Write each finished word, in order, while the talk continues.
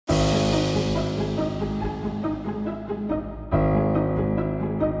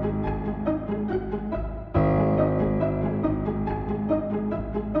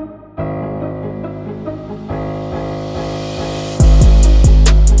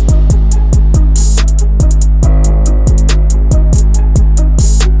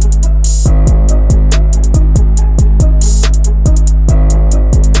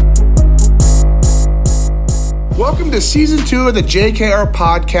Season 2 of the JKR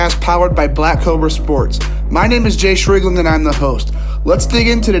podcast powered by Black Cobra Sports. My name is Jay Shrigland and I'm the host. Let's dig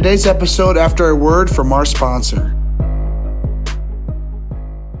into today's episode after a word from our sponsor.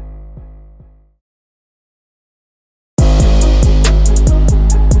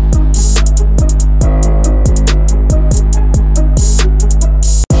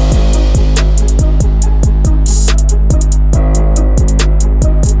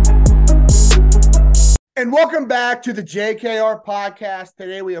 And welcome back to the JKR podcast.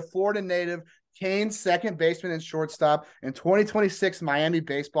 Today we have Florida native, Canes second baseman and shortstop, and 2026 Miami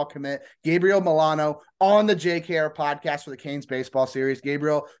baseball commit, Gabriel Milano, on the JKR podcast for the Canes baseball series.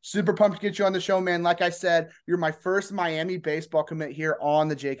 Gabriel, super pumped to get you on the show, man. Like I said, you're my first Miami baseball commit here on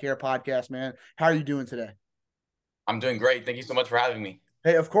the JKR podcast, man. How are you doing today? I'm doing great. Thank you so much for having me.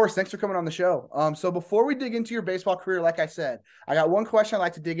 Hey, of course. Thanks for coming on the show. So before we dig into your baseball career, like I said, I got one question I'd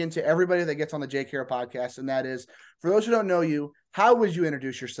like to dig into everybody that gets on the JKR podcast, and that is, for those who don't know you, how would you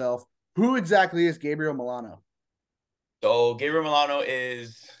introduce yourself? Who exactly is Gabriel Milano? So Gabriel Milano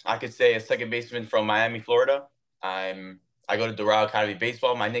is, I could say, a second baseman from Miami, Florida. I go to Doral Academy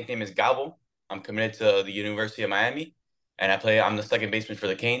Baseball. My nickname is Gabo. I'm committed to the University of Miami, and I'm the second baseman for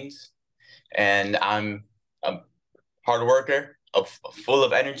the Canes. And I'm a hard worker, full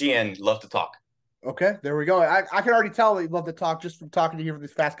of energy, and love to talk. Okay, there we go. I can already tell that you love to talk just from talking to you for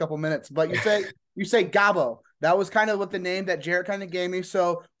these past couple minutes. But you say Gabo. That was kind of what the name that Jarrett kind of gave me.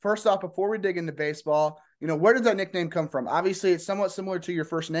 So first off, before we dig into baseball, where did that nickname come from? Obviously, it's somewhat similar to your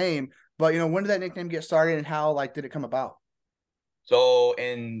first name, but when did that nickname get started and how did it come about? So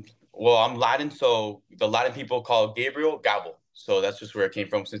I'm Latin, so the Latin people call Gabriel Gabo. So that's just where it came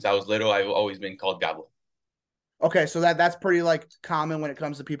from. Since I was little, I've always been called Gabo. Okay, so that's pretty common when it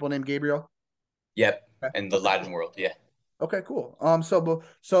comes to people named Gabriel. Yep, Okay. in the Latin world, yeah. Okay, cool.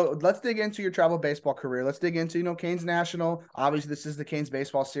 So let's dig into your travel baseball career. Let's dig into Canes National. Obviously, this is the Canes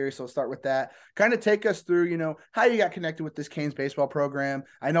baseball series, so let's start with that. Kind of take us through how you got connected with this Canes baseball program.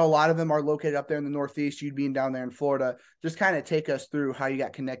 I know a lot of them are located up there in the Northeast. You being down there in Florida, just kind of take us through how you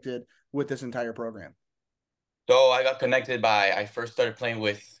got connected with this entire program. So I got connected by I first started playing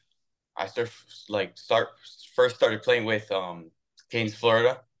with Canes,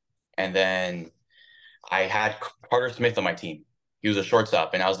 Florida, and then I had Carter Smith on my team. He was a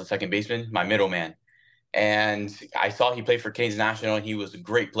shortstop, and I was the second baseman, my middleman. And I saw he played for Canes National, and he was a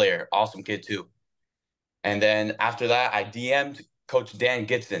great player, awesome kid too. And then after that, I DM'd Coach Dan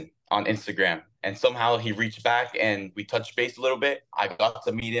Gitson on Instagram, and somehow he reached back, and we touched base a little bit. I got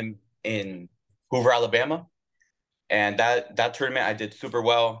to meet him in Hoover, Alabama. And that tournament, I did super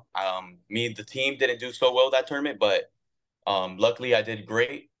well. The team didn't do so well that tournament, but luckily I did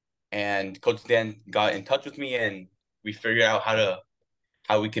great. And Coach Dan got in touch with me, and we figured out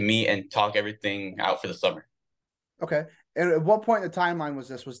how we can meet and talk everything out for the summer. Okay. And at what point in the timeline was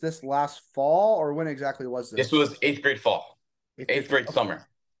this? Was this last fall, or when exactly was this? This was eighth grade fall, eighth grade summer.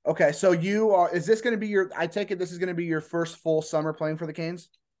 Okay. So is this going to be I take it this is going to be your first full summer playing for the Canes?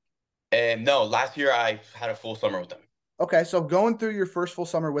 And no, last year I had a full summer with them. Okay, so going through your first full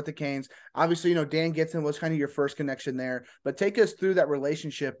summer with the Canes, obviously, Dan Gitson was kind of your first connection there, but take us through that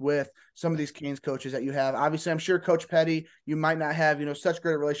relationship with some of these Canes coaches that you have. Obviously, I'm sure Coach Petty, you might not have, such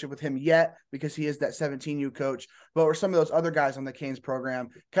great relationship with him yet because he is that 17U coach, but or some of those other guys on the Canes program,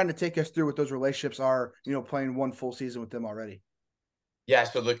 kind of take us through what those relationships are, playing one full season with them already. Yeah,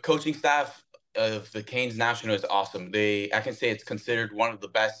 so the coaching staff of the Canes National is awesome. I can say it's considered one of the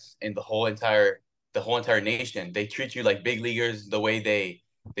best in the whole entire nation. They treat you like big leaguers, the way they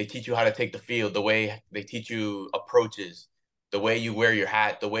teach you how to take the field, the way they teach you approaches, the way you wear your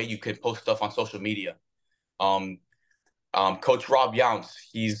hat, the way you can post stuff on social media. Coach Rob Younts,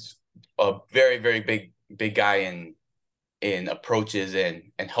 he's a very, very big guy in approaches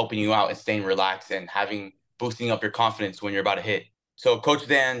and helping you out and staying relaxed and boosting up your confidence when you're about to hit. So Coach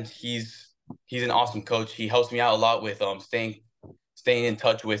Dan, he's an awesome coach. He helps me out a lot with staying in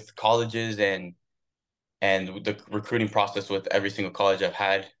touch with colleges and the recruiting process with every single college I've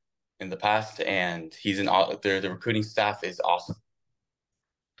had in the past. And the recruiting staff is awesome.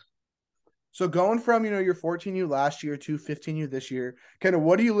 So going from, your 14U last year to 15U this year, kind of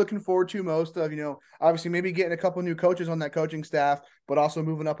what are you looking forward to most of, obviously maybe getting a couple new coaches on that coaching staff, but also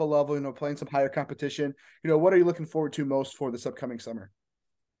moving up a level, playing some higher competition. What are you looking forward to most for this upcoming summer?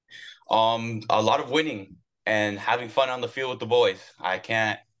 A lot of winning and having fun on the field with the boys.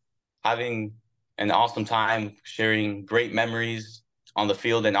 Having an awesome time, sharing great memories on the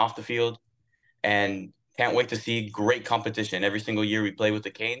field and off the field, and can't wait to see great competition. Every single year we play with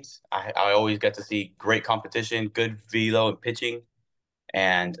the Canes, I always get to see great competition, good velo and pitching,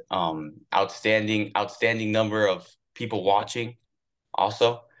 and outstanding number of people watching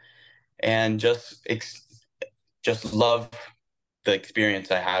also, and just love the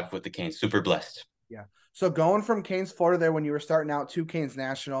experience I have with the Canes. Super blessed. Yeah. So going from Canes, Florida there when you were starting out to Canes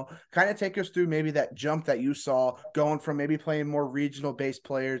National, kind of take us through maybe that jump that you saw going from maybe playing more regional based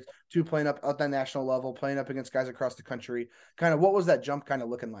players to playing up at the national level, playing up against guys across the country. Kind of what was that jump kind of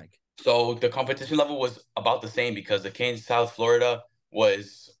looking like? So the competition level was about the same because the Canes South Florida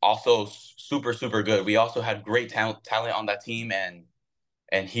was also super, super good. We also had great talent on that team,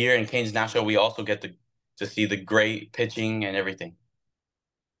 and here in Canes National, we also get to see the great pitching and everything.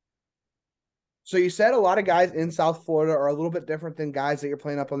 So you said a lot of guys in South Florida are a little bit different than guys that you're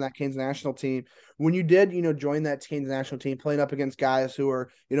playing up on that Canes national team. When you did, join that Canes national team, playing up against guys who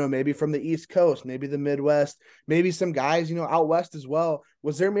are, maybe from the East Coast, maybe the Midwest, maybe some guys, out West as well.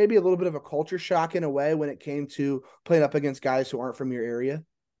 Was there maybe a little bit of a culture shock in a way when it came to playing up against guys who aren't from your area?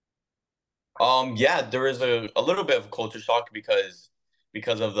 Yeah, there was a little bit of culture shock because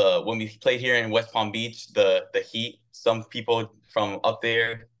of the when we played here in West Palm Beach, the heat. Some people from up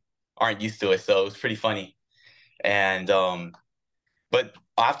there aren't used to it, so it's pretty funny. And but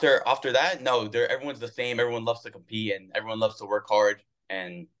after that, no, everyone's the same. Everyone loves to compete and everyone loves to work hard,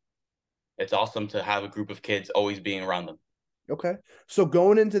 and it's awesome to have a group of kids always being around them. Okay. So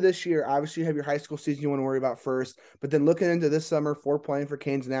going into this year, obviously you have your high school season you want to worry about first, but then looking into this summer for playing for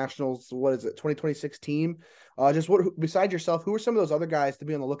Canes Nationals, what is it, 2026 team? Just what besides yourself, who are some of those other guys to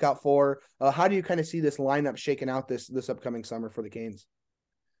be on the lookout for? How do you kind of see this lineup shaking out this upcoming summer for the Canes?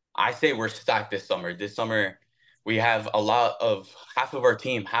 I say we're stacked this summer. This summer, we have a lot of half of our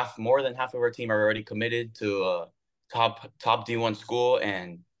team, half more than half of our team are already committed to a top D1 school,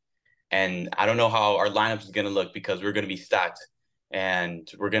 and I don't know how our lineup is gonna look because we're gonna be stacked, and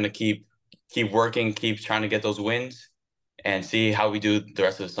we're gonna keep working, keep trying to get those wins, and see how we do the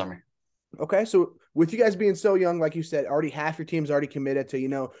rest of the summer. Okay, so with you guys being so young, like you said, already half your team's already committed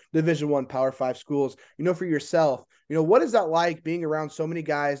to Division I, Power Five schools. For yourself, what is that like being around so many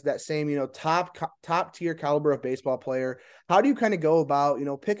guys that same top tier caliber of baseball player? How do you kind of go about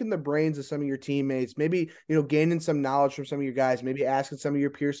picking the brains of some of your teammates? Maybe gaining some knowledge from some of your guys. Maybe asking some of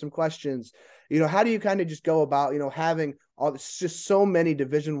your peers some questions. How do you kind of just go about having all this, just so many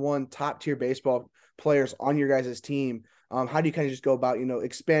Division I top tier baseball players on your guys' team? How do you kind of just go about,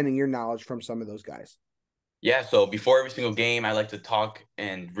 expanding your knowledge from some of those guys? Yeah, so before every single game, I like to talk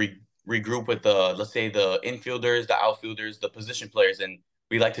and regroup with let's say the infielders, the outfielders, the position players, and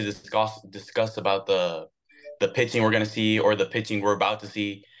we like to discuss about the pitching we're gonna see or the pitching we're about to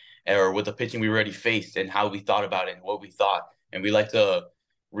see, or with the pitching we already faced and how we thought about it and what we thought, and we like to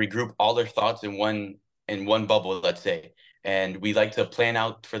regroup all their thoughts in one bubble, let's say, and we like to plan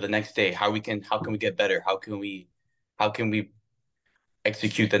out for the next day how can we get better, how can we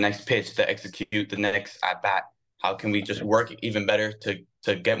execute the next pitch, to execute the next at bat? How can we just work even better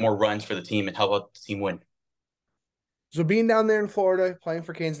to get more runs for the team and help out the team win? So being down there in Florida, playing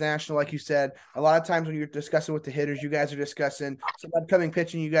for Canes National, like you said, a lot of times when you're discussing with the hitters, you guys are discussing some upcoming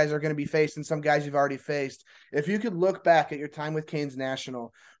pitching you guys are going to be facing, some guys you've already faced. If you could look back at your time with Canes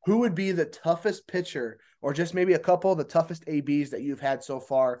National, who would be the toughest pitcher or just maybe a couple of the toughest ABs that you've had so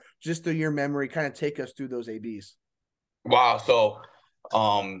far, just through your memory, kind of take us through those ABs? Wow. So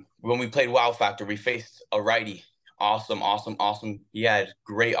when we played Wow Factor, we faced a righty. Awesome, awesome, awesome. He had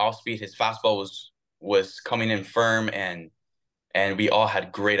great off speed. His fastball was coming in firm, and we all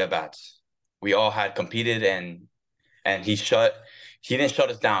had great at bats. We all had competed, and he didn't shut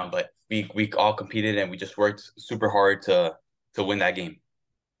us down, but we all competed and we just worked super hard to win that game.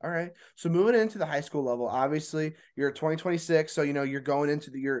 All right. So moving into the high school level, obviously you're 2026. So, you're going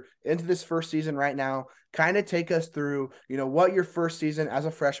you're into this first season right now. Kind of take us through, what your first season as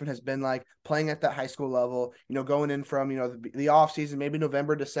a freshman has been like playing at that high school level, going in from, the off season, maybe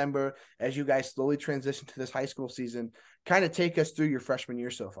November, December, as you guys slowly transition to this high school season. Kind of take us through your freshman year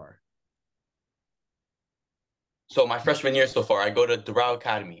so far. So my freshman year so far, I go to Doral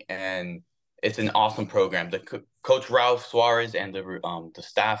Academy, and it's an awesome program. Coach Ralph Suarez and the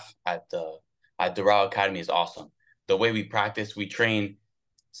staff at Doral Academy is awesome. The way we practice, we train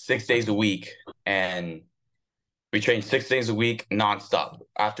 6 days a week, and we train 6 days a week nonstop.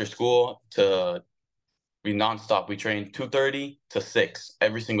 After school to we nonstop. We train 2:30 to 6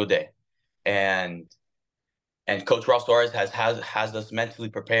 every single day, and Coach Ralph Suarez has us mentally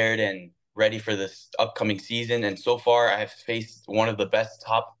prepared and ready for this upcoming season. And so far, I have faced one of the best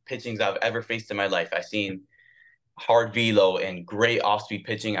top pitchings I've ever faced in my life. I've seen hard velo and great off speed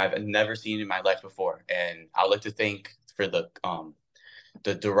pitching I've never seen in my life before. And I'd like to thank for the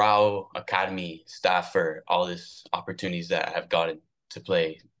Doral Academy staff for all these opportunities that I have gotten to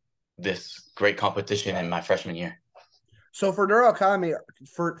play this great competition in my freshman year. So for Durrell Academy,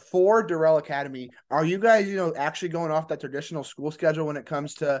 for Durrell Academy, are you guys, actually going off that traditional school schedule when it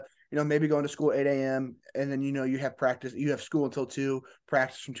comes to, maybe going to school 8 a.m. and then you have practice, you have school until 2,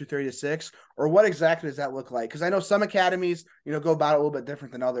 practice from 2:30 to 6, or what exactly does that look like? Because I know some academies, go about it a little bit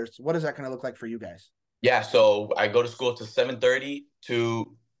different than others. What does that kind of look like for you guys? Yeah, so I go to school to 7:30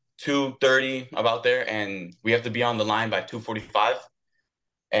 to 2:30 about there, and we have to be on the line by 2:45.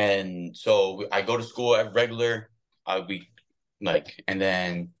 And so I go to school at regular we like, and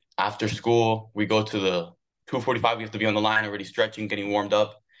then after school we go to the 2:45. We have to be on the line already stretching, getting warmed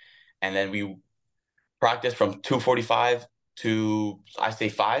up, and then we practice from 2:45 to I say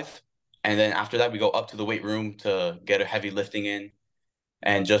 5. And then after that we go up to the weight room to get a heavy lifting in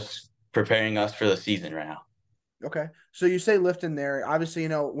and just preparing us for the season right now. Okay. So you say lifting there. Obviously,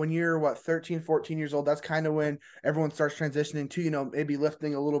 when you're 13, 14 years old, that's kind of when everyone starts transitioning to, maybe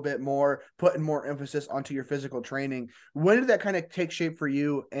lifting a little bit more, putting more emphasis onto your physical training. When did that kind of take shape for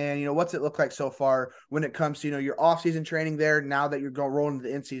you? And, what's it look like so far when it comes to, your off-season training there, now that you're going rolling into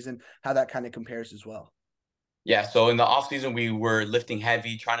the in-season, how that kind of compares as well? Yeah, so in the off season we were lifting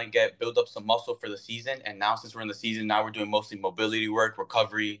heavy, trying to build up some muscle for the season. And now since we're in the season, now we're doing mostly mobility work,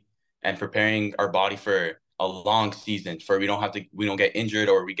 recovery, and preparing our body for a long season. For we don't get injured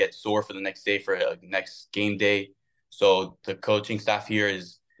or we get sore for the next day for a next game day. So the coaching staff here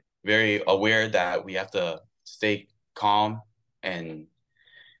is very aware that we have to stay calm and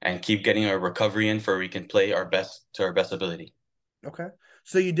keep getting our recovery in for we can play our best to our best ability. Okay.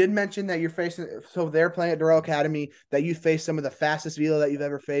 So you did mention that they're playing at Durrell Academy, that you faced some of the fastest velo that you've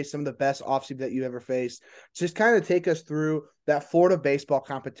ever faced, some of the best offseason that you ever faced. Just kind of take us through that Florida baseball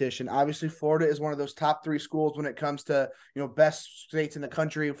competition. Obviously, Florida is one of those top 3 schools when it comes to, best states in the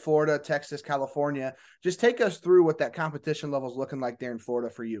country, Florida, Texas, California. Just take us through what that competition level is looking like there in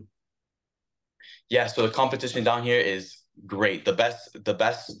Florida for you. Yeah, so the competition down here is great. The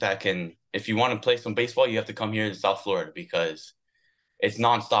best that can, if you want to play some baseball, you have to come here in South Florida because it's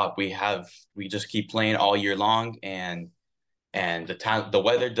nonstop. We just keep playing all year long, and the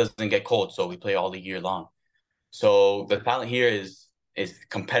weather doesn't get cold, so we play all the year long. So the talent here is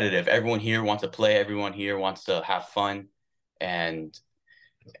competitive. Everyone here wants to play. Everyone here wants to have fun, and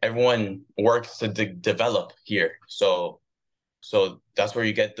everyone works to develop here. So that's where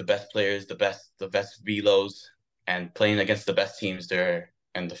you get the best players, the best velos, and playing against the best teams there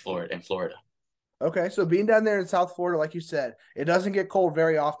in Florida. Okay, so being down there in South Florida, like you said, it doesn't get cold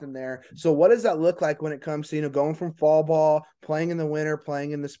very often there. So what does that look like when it comes to, going from fall ball, playing in the winter,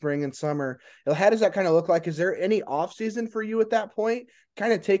 playing in the spring and summer? How does that kind of look like? Is there any off season for you at that point?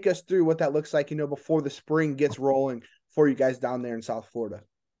 Kind of take us through what that looks like, before the spring gets rolling for you guys down there in South Florida.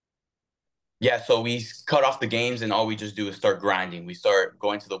 Yeah, so we cut off the games and all we just do is start grinding. We start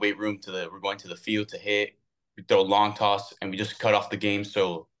going to the weight room we're going to the field to hit, we throw long toss, and we just cut off the games.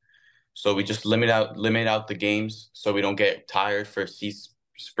 So we just limit out the games so we don't get tired for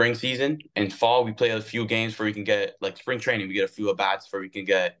spring season. In fall, we play a few games where we can get like spring training. We get a few at bats where we can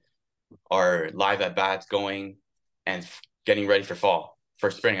get our live at bats going and getting ready for fall for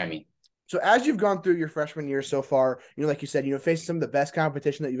spring. I mean. So as you've gone through your freshman year so far, like you said, facing some of the best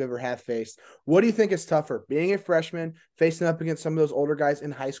competition that you've ever have faced. What do you think is tougher, being a freshman, facing up against some of those older guys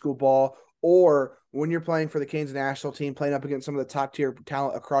in high school ball, or when you're playing for the Canes national team, playing up against some of the top tier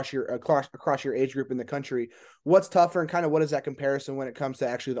talent across your age group in the country? What's tougher, and kind of what is that comparison when it comes to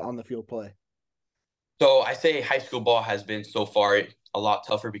actually the on the field play? So I say high school ball has been so far a lot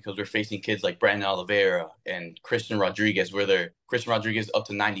tougher because we're facing kids like Brandon Oliveira and Christian Rodriguez, Christian Rodriguez up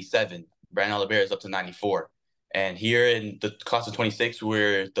to 97, Brandon Oliveira is up to 94. And here in the class of 26,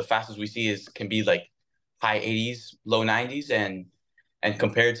 where the fastest we see can be like high 80s, low 90s, and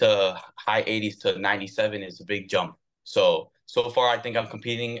compared to high 80s to 97 is a big jump. So far I think I'm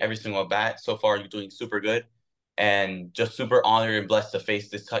competing every single bat. So far you're doing super good, and just super honored and blessed to face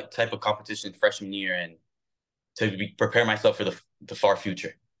this type of competition freshman year and prepare myself for the far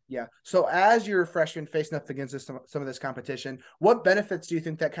future. Yeah. So as you're a freshman facing up against some of this competition, what benefits do you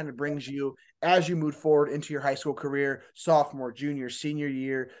think that kind of brings you as you move forward into your high school career, sophomore, junior, senior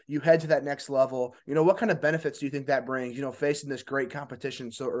year, you head to that next level? What kind of benefits do you think that brings, facing this great competition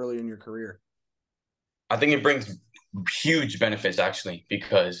so early in your career? I think it brings huge benefits actually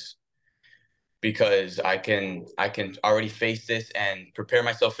because I can already face this and prepare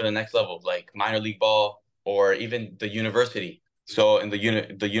myself for the next level, like minor league ball or even the university. So in the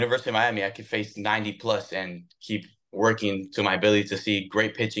University of Miami, I can face 90 plus and keep working to my ability to see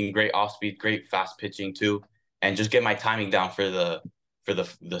great pitching, great off speed, great fast pitching too, and just get my timing down for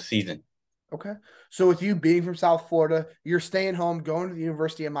the season. Okay. So with you being from South Florida, you're staying home, going to the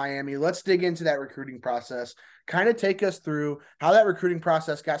University of Miami. Let's dig into that recruiting process. kind of take us through how that recruiting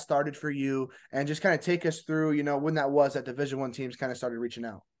process got started for you, and just kind of take us through, when that was that Division I teams kind of started reaching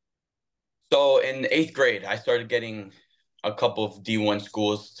out. So in eighth grade, I started getting a couple of D1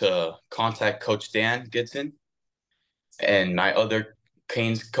 schools to contact Coach Dan Gidson and my other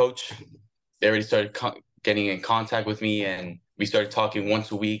Canes coach. They already started getting in contact with me, and we started talking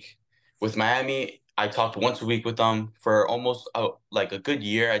once a week. With Miami, I talked once a week with them for almost like a good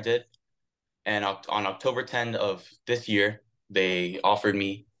year. I did, and on October 10th of this year, they offered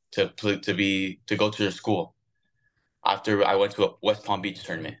me to go to their school after I went to a West Palm Beach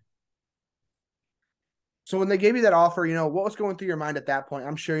tournament. So when they gave you that offer, what was going through your mind at that point?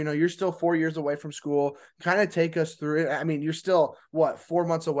 I'm sure, you're still 4 years away from school. Kind of take us through it. I mean, you're still, 4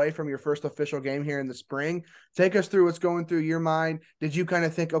 months away from your first official game here in the spring. Take us through what's going through your mind. Did you kind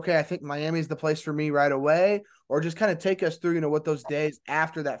of think, okay, I think Miami's the place for me right away? Or just kind of take us through, what those days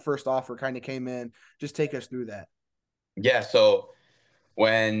after that first offer kind of came in. Just take us through that. Yeah, so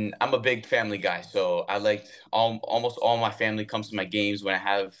when I'm a big family guy, so I liked almost all my family comes to my games when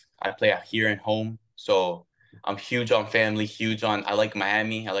I play out here at home. So I'm huge on family, huge on I like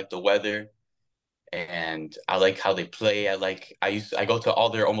Miami, I like the weather, and I like how they play. I go to all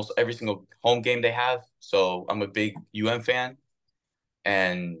their almost every single home game they have. So I'm a big UM fan,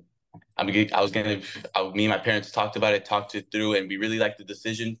 and I was gonna me and my parents talked about it, talked it through, and we really liked the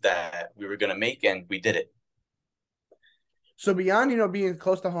decision that we were gonna make, and we did it. So beyond, being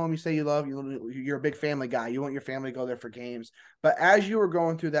close to home, you say you're a big family guy. You want your family to go there for games. But as you were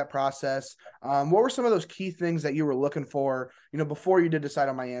going through that process, what were some of those key things that you were looking for, before you did decide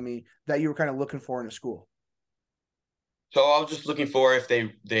on Miami, that you were kind of looking for in a school? So I was just looking for if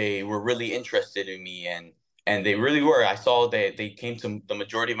they were really interested in me, and they really were. I saw they came to the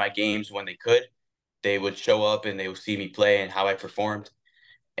majority of my games when they could. They would show up and they would see me play and how I performed,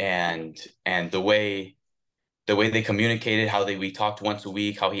 and the way they communicated, how we talked once a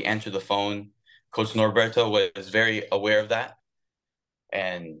week, how he answered the phone. Coach Norberto was very aware of that,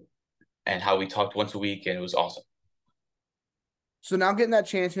 and how we talked once a week, and it was awesome. So now getting that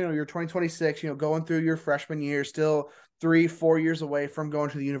chance, you're 2026, going through your freshman year, still 3-4 years away from going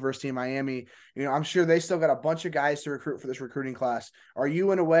to the University of Miami. I'm sure they still got a bunch of guys to recruit for this recruiting class. Are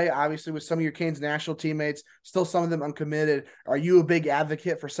you, in a way, obviously with some of your Canes national teammates, still some of them uncommitted? Are you a big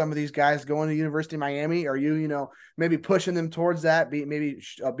advocate for some of these guys going to the University of Miami? Are you, maybe pushing them towards that,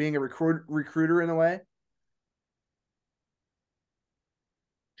 being a recruiter in a way?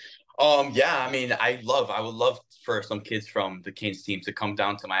 Yeah, I mean, I would love for some kids from the Canes team to come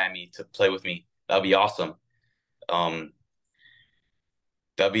down to Miami to play with me. That'd be awesome. Um,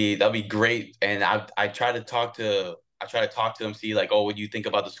 that'd be great. And I try to talk to them, see like, oh, what do you think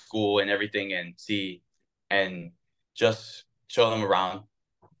about the school and everything, and see, and just show them around,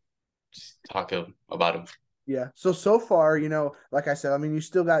 just talk about them. Yeah. So far, like I said, I mean, they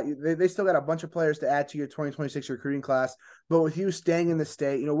still got a bunch of players to add to your 2026 recruiting class. But with you staying in the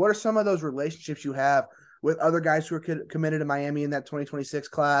state, what are some of those relationships you have with other guys who are committed to Miami in that 2026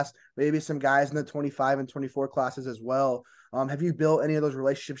 class? Maybe some guys in the 25 and 24 classes as well. Have you built any of those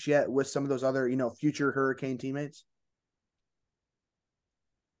relationships yet with some of those other, future Hurricane teammates?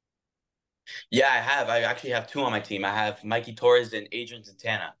 Yeah, I have. I actually have two on my team. I have Mikey Torres and Adrian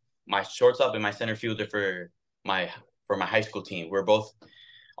Santana, my shortstop and my center fielder my my high school team.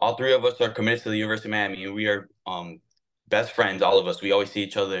 All three of us are committed to the University of Miami, and we are best friends. All of us. We always see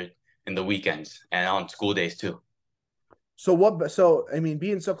each other in the weekends and on school days too. So I mean,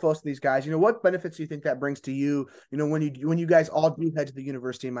 being so close to these guys, what benefits do you think that brings to you? When you guys all do head to the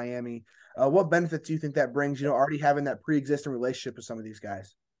University of Miami, what benefits do you think that brings? Already having that pre-existing relationship with some of these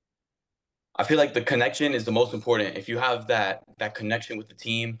guys. I feel like the connection is the most important. If you have that connection with the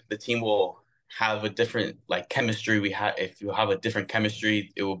team will have a different like chemistry. If you have a different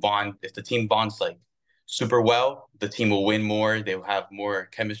chemistry, it will bond. If the team bonds like super well, the team will win more. They will have more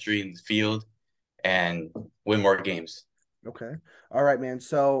chemistry in the field and win more games. Okay. All right, man.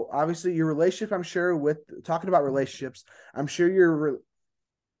 So obviously your relationship, I'm sure, with talking about relationships, I'm sure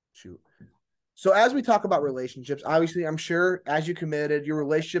shoot. So as we talk about relationships, obviously, I'm sure as you committed, your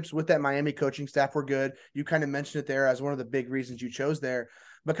relationships with that Miami coaching staff were good. You kind of mentioned it there as one of the big reasons you chose there.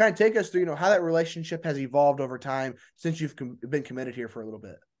 But kind of take us through, how that relationship has evolved over time since you've been committed here for a little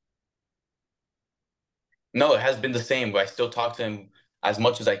bit. No, it has been the same. I still talk to him as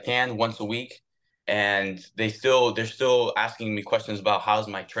much as I can once a week, and they're still asking me questions about how's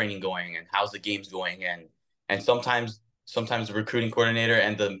my training going and how's the games going, and sometimes the recruiting coordinator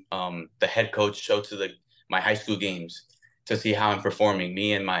and the head coach show to the my high school games to see how I'm performing.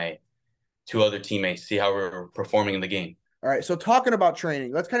 Me and my two other teammates see how we're performing in the game. All right. So talking about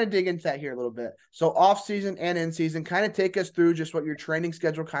training, let's kind of dig into that here a little bit. So off season and in season, kind of take us through just what your training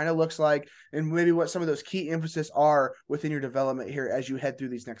schedule kind of looks like and maybe what some of those key emphasis are within your development here as you head through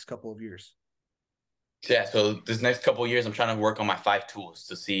these next couple of years. Yeah, so this next couple of years, I'm trying to work on my 5 tools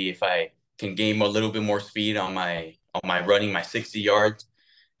to see if I can gain a little bit more speed on my running, my 60 yards,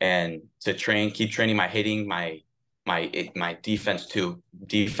 and to keep training my hitting, my defense too.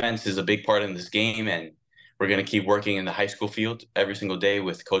 Defense is a big part in this game, and we're gonna keep working in the high school field every single day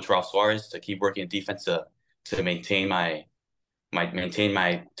with Coach Ralph Suarez to keep working in defense to maintain my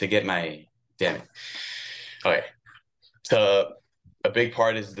to get my damn it. Okay, to a big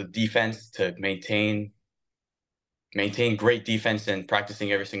part is the defense to maintain great defense and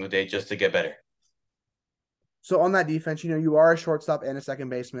practicing every single day just to get better. So on that defense, you are a shortstop and a second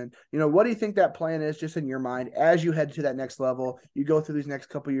baseman. What do you think that plan is just in your mind as you head to that next level? You go through these next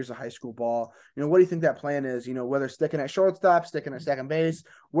couple of years of high school ball. What do you think that plan is? Whether sticking at shortstop, sticking at second base,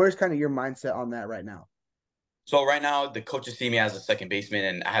 where's kind of your mindset on that right now? So right now, the coaches see me as a second baseman,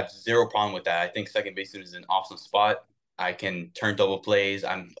 and I have zero problem with that. I think second baseman is an awesome spot. I can turn double plays.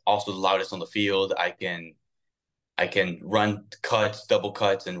 I'm also the loudest on the field. I can run cuts, double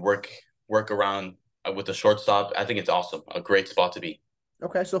cuts, and work around with the shortstop. I think it's awesome. A great spot to be.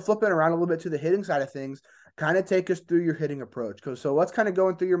 Okay, so flipping around a little bit to the hitting side of things, kind of take us through your hitting approach. So what's kind of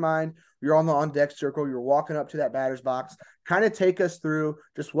going through your mind? You're on the on deck circle. You're walking up to that batter's box. Kind of take us through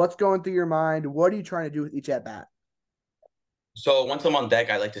just what's going through your mind. What are you trying to do with each at bat? So once I'm on deck,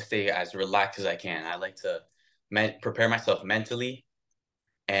 I like to stay as relaxed as I can. I like to prepare myself mentally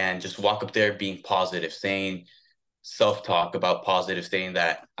and just walk up there being positive, saying self-talk about positive, saying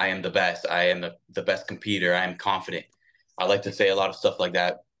that I am the best, I am the best competitor, I am confident. I like to say a lot of stuff like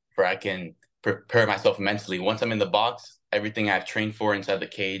that where I can prepare myself mentally. Once I'm in the box, everything I've trained for inside the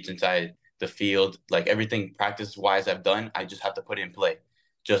cage, inside the field, like everything practice-wise I've done, I just have to put it in play.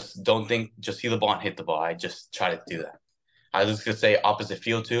 Just don't think, just see the ball and hit the ball. I just try to do that. I was just gonna say opposite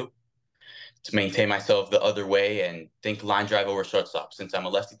field too, to maintain myself the other way and think line drive over shortstop. Since I'm a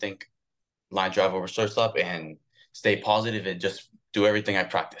lefty, think line drive over shortstop and stay positive and just do everything I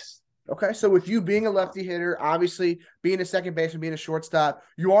practice. Okay, so with you being a lefty hitter, obviously being a second baseman, being a shortstop,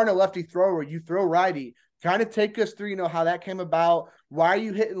 you aren't a lefty thrower. You throw righty. Kind of take us through, how that came about. Why are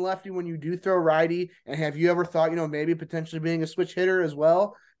you hitting lefty when you do throw righty? And have you ever thought, maybe potentially being a switch hitter as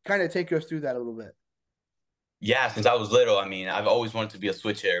well? Kind of take us through that a little bit. Yeah, since I was little, I mean, I've always wanted to be a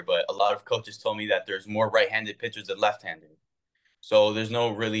switch hitter, but a lot of coaches told me that there's more right-handed pitchers than left-handed. So there's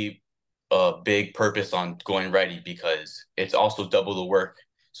no really big purpose on going righty because it's also double the work.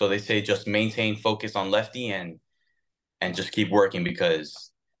 So they say just maintain focus on lefty and just keep working because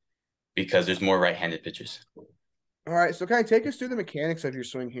there's more right-handed pitchers. All right, so kind of take us through the mechanics of your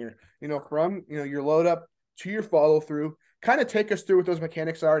swing here. From your load up to your follow through. Kind of take us through what those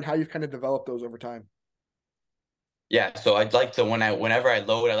mechanics are and how you've kind of developed those over time. Yeah, so I'd like to whenever I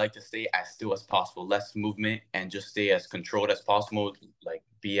load, I like to stay as still as possible, less movement, and just stay as controlled as possible, like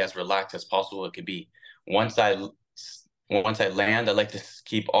be as relaxed as possible it could be. Once I once I land, I like to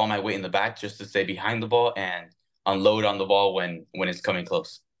keep all my weight in the back just to stay behind the ball and unload on the ball when it's coming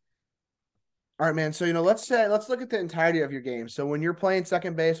close. All right, man. So, let's look at the entirety of your game. So when you're playing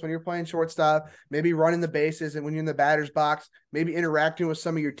second base, when you're playing shortstop, maybe running the bases, and when you're in the batter's box, maybe interacting with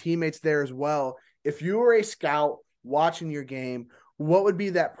some of your teammates there as well. If you were a scout watching your game, what would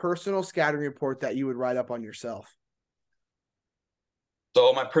be that personal scouting report that you would write up on yourself?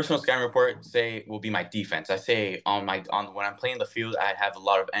 So my personal scouting report say will be my defense. I say on when I'm playing the field, I have a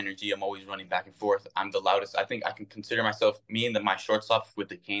lot of energy. I'm always running back and forth. I'm the loudest. I think I can consider myself me and my shortstop with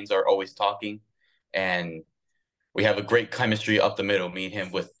the Canes are always talking, and we have a great chemistry up the middle. Me and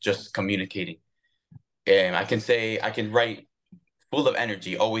him with just communicating. And I can say I can write full of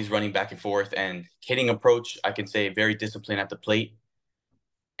energy, always running back and forth, and hitting approach. I can say very disciplined at the plate,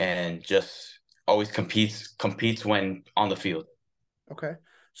 and just always competes when on the field. Okay.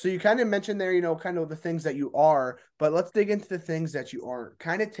 So you kind of mentioned there, kind of the things that you are, but let's dig into the things that you aren't.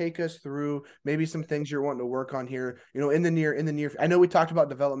 Kind of take us through maybe some things you're wanting to work on here, in the near. I know we talked about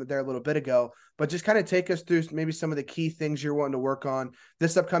development there a little bit ago, but just kind of take us through maybe some of the key things you're wanting to work on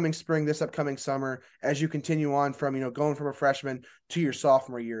this upcoming spring, this upcoming summer, as you continue on from, going from a freshman to your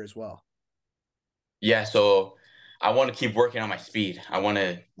sophomore year as well. Yeah, so I want to keep working on my speed. I want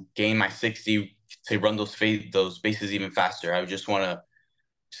to gain my 60 to run those bases even faster. I just want to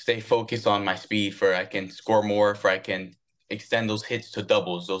stay focused on my speed for I can score more, for I can extend those hits to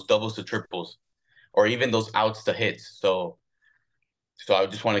doubles, those doubles to triples, or even those outs to hits. So I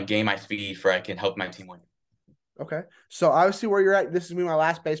just want to gain my speed for I can help my team win. Okay. So obviously where you're at, this is gonna be my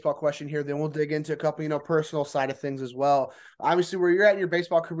last baseball question here. Then we'll dig into a couple, personal side of things as well. Obviously, where you're at in your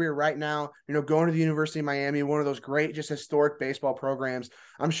baseball career right now, going to the University of Miami, one of those great, just historic baseball programs.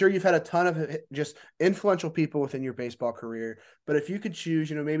 I'm sure you've had a ton of just influential people within your baseball career. But if you could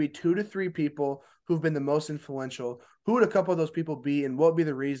choose, maybe 2 to 3 people who've been the most influential, who would a couple of those people be, and what would be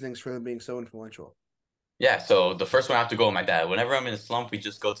the reasonings for them being so influential? Yeah, so the first one I have to go with my dad. Whenever I'm in a slump, we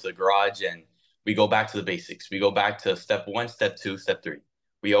just go to the garage and we go back to the basics. We go back to step one, step two, step three.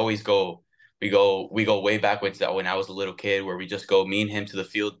 We always go, we go way back when I was a little kid, where we just go, me and him, to the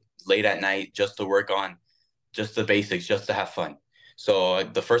field late at night just to work on just the basics, just to have fun. So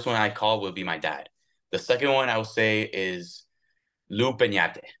the first one I call will be my dad. The second one I will say is Lou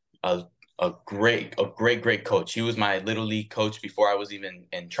Peñate, a great coach. He was my little league coach before I was even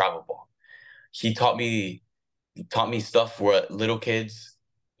in travel ball. He taught me stuff where little kids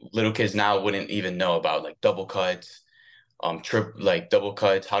now wouldn't even know about, like double cuts, double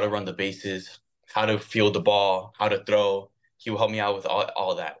cuts, how to run the bases, how to field the ball, how to throw. He will help me out with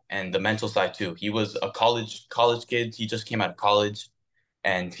all that, and the mental side too. He was a college kid. He just came out of college,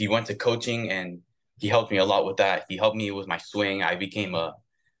 and he went to coaching, and he helped me a lot with that. He helped me with my swing. I became a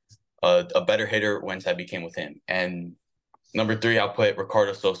better hitter once I became with him. And number three, I'll put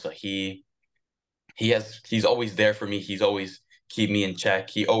Ricardo Sosa. He's always there for me. He's always keep me in check.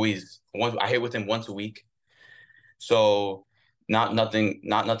 I hit with him once a week. So not nothing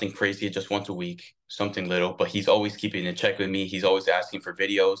crazy, just once a week, something little, but he's always keeping in check with me. He's always asking for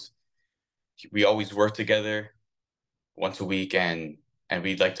videos. We always work together once a week, and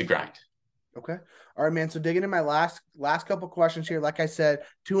we like to grind. Okay. All right, man. So digging in my last couple questions here. Like I said,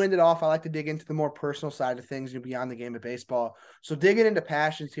 to end it off, I like to dig into the more personal side of things, beyond the game of baseball. So digging into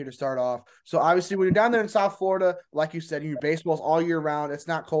passions here to start off. So obviously, when you're down there in South Florida, like you said, your baseball's all year round. It's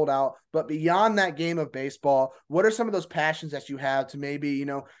not cold out. But beyond that game of baseball, what are some of those passions that you have to maybe,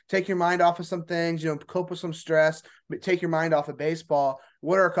 take your mind off of some things, cope with some stress, but take your mind off of baseball?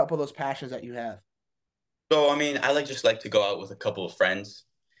 What are a couple of those passions that you have? So I mean, I just like to go out with a couple of friends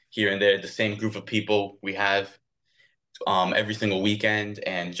here and there, the same group of people we have every single weekend,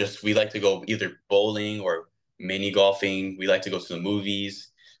 and just we like to go either bowling or mini golfing. We like to go to the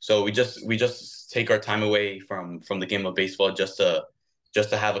movies. So we just take our time away from the game of baseball, just to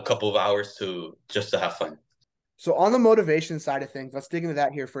have a couple of hours to just to have fun. So on the motivation side of things, let's dig into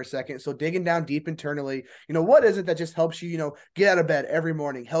that here for a second. So digging down deep internally, what is it that just helps you, get out of bed every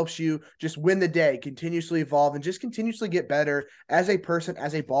morning, helps you just win the day, continuously evolve, and just continuously get better as a person,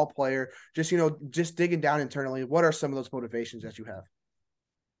 as a ball player, just digging down internally. What are some of those motivations that you have?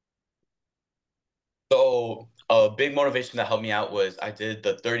 So a big motivation that helped me out was I did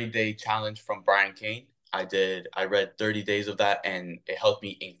the 30-day challenge from Brian Kane. I read 30 days of that, and it helped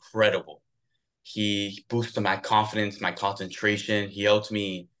me incredible. He boosted my confidence, my concentration. He helped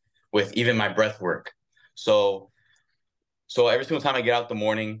me with even my breath work. So so every single time I get out the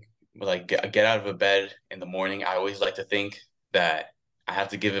morning, like get out of a bed in the morning, I always like to think that I have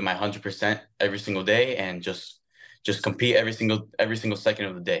to give it my 100% every single day, and just compete every single second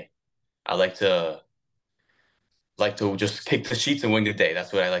of the day. I like to just kick the sheets and win the day.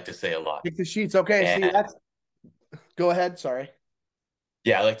 That's what I like to say a lot. Kick the sheets. Okay. See, And that's go ahead. Sorry.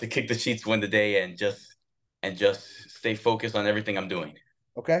 yeah, I like to kick the sheets, win the day, and just stay focused on everything I'm doing.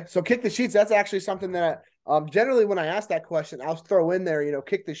 Okay. So kick the sheets. That's actually something that generally when I ask that question, I'll throw in there,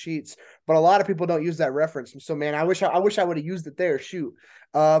 kick the sheets. But a lot of people don't use that reference. So man, I wish I would have used it there. Shoot.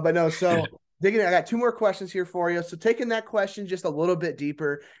 But no, so digging, I got 2 more questions here for you. So taking that question just a little bit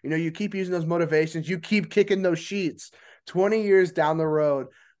deeper, you keep using those motivations, you keep kicking those sheets 20 years down the road.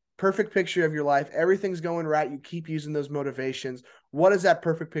 Perfect picture of your life. Everything's going right. You keep using those motivations. What does that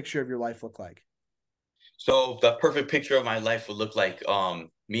perfect picture of your life look like? So the perfect picture of my life would look like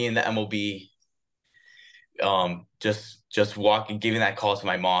me in the MLB, just walking, giving that call to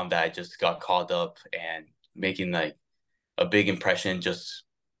my mom that I just got called up, and making like a big impression, just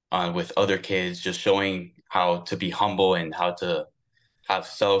with other kids, just showing how to be humble and how to have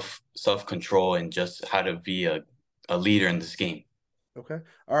self control, and just how to be a leader in this game. Okay.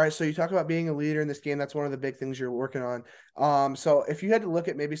 All right. So you talk about being a leader in this game. That's one of the big things you're working on. So if you had to look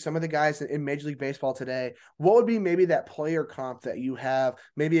at maybe some of the guys in Major League Baseball today, what would be maybe that player comp that you have?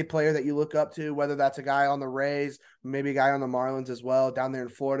 Maybe a player that you look up to, whether that's a guy on the Rays, maybe a guy on the Marlins as well, down there in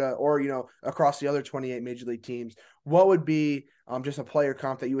Florida, or across the other 28 Major League teams. What would be just a player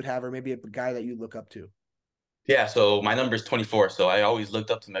comp that you would have, or maybe a guy that you look up to? Yeah, so my number is 24, so I always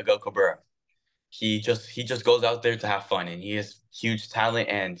looked up to Miguel Cabrera. He just goes out there to have fun, and he has huge talent,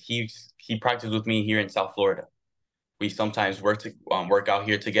 and he practiced with me here in South Florida. We sometimes work out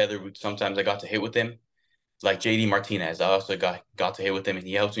here together. Sometimes I got to hit with him, like JD Martinez. I also got to hit with him, and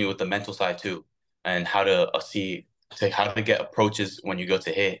he helps me with the mental side too, and how to how to get approaches when you go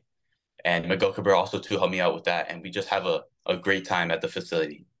to hit. And Miguel Cabrera also too helped me out with that, and we just have a great time at the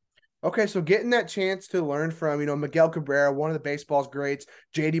facility. Okay, so getting that chance to learn from, Miguel Cabrera, one of the baseball's greats,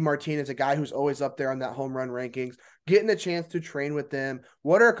 JD Martinez, a guy who's always up there on that home run rankings, getting a chance to train with them.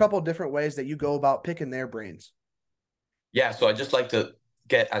 What are a couple different ways that you go about picking their brains? Yeah, so I just like to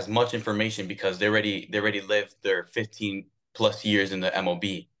get as much information because they already lived their 15 plus years in the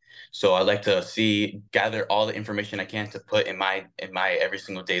MLB. So I like to gather all the information I can to put in my every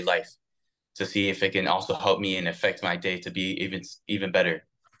single day life to see if it can also help me and affect my day to be even better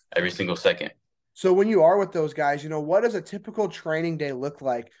every single second. So when you are with those guys, what does a typical training day look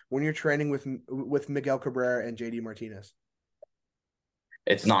like when you're training with Miguel Cabrera and JD Martinez?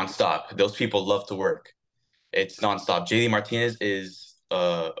 It's nonstop. Those people love to work. It's nonstop. JD Martinez is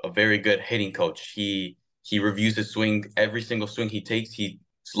a very good hitting coach. He reviews his swing, every single swing he takes. He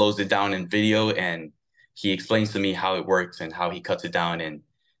slows it down in video, and he explains to me how it works and how he cuts it down and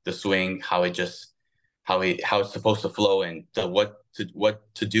the swing, how it's supposed to flow and what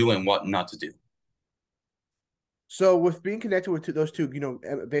to do and what not to do. So with being connected with those two,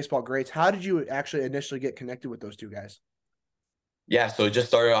 baseball greats, how did you actually initially get connected with those two guys? Yeah, so it just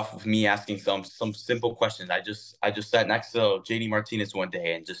started off with me asking some simple questions. I just sat next to JD Martinez one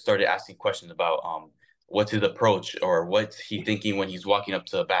day and just started asking questions about what's his approach or what's he thinking when he's walking up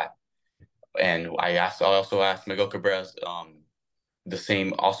to a bat. And I also asked Miguel Cabrera's the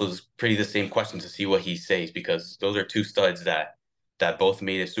same questions to see what he says because those are two studs that both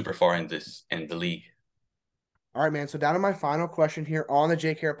made it super far in the league. All right, man. So down to my final question here on the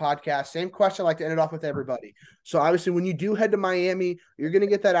JKR podcast. Same question I like to end it off with everybody. So obviously, when you do head to Miami, you're going to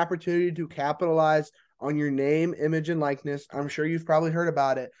get that opportunity to capitalize on your name, image, and likeness. I'm sure you've probably heard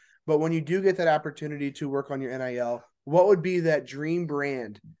about it. But when you do get that opportunity to work on your NIL, what would be that dream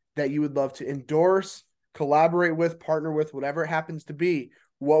brand that you would love to endorse, collaborate with, partner with, whatever it happens to be?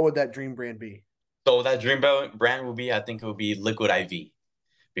 What would that dream brand be? So that brand will be, I think it would be Liquid IV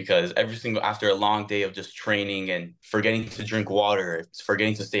because every single after a long day of just training and forgetting to drink water,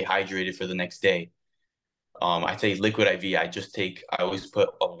 forgetting to stay hydrated for the next day. I take Liquid IV. I always put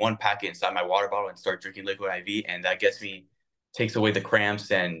one packet inside my water bottle and start drinking Liquid IV, and that takes away the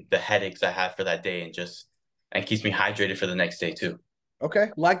cramps and the headaches I have for that day, and keeps me hydrated for the next day too.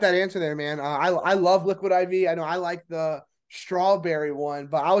 Okay, like that answer there, man. I love Liquid IV. I know I like the strawberry one,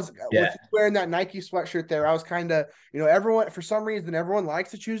 but I was with Yeah, wearing that Nike sweatshirt there. I was kind of, everyone for some reason everyone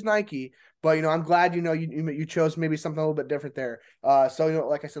likes to choose Nike, but I'm glad you chose maybe something a little bit different there. So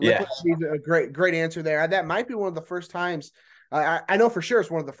like I said, yeah, Liquid IV is a great answer there. That might be one of the first times. I know for sure it's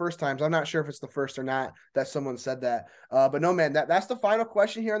one of the first times. I'm not sure if it's the first or not that someone said that. But no, man, that's the final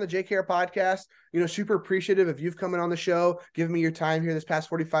question here on the JKR podcast. Super appreciative of you've coming on the show, giving me your time here this past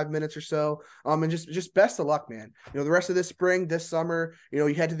 45 minutes or so. And just best of luck, man. The rest of this spring, this summer, you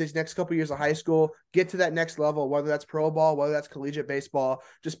head to these next couple years of high school, get to that next level, whether that's pro ball, whether that's collegiate baseball.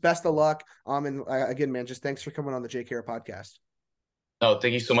 Just best of luck. And again, man, just thanks for coming on the JKR podcast. no,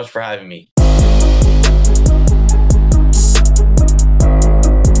 thank you so much for having me.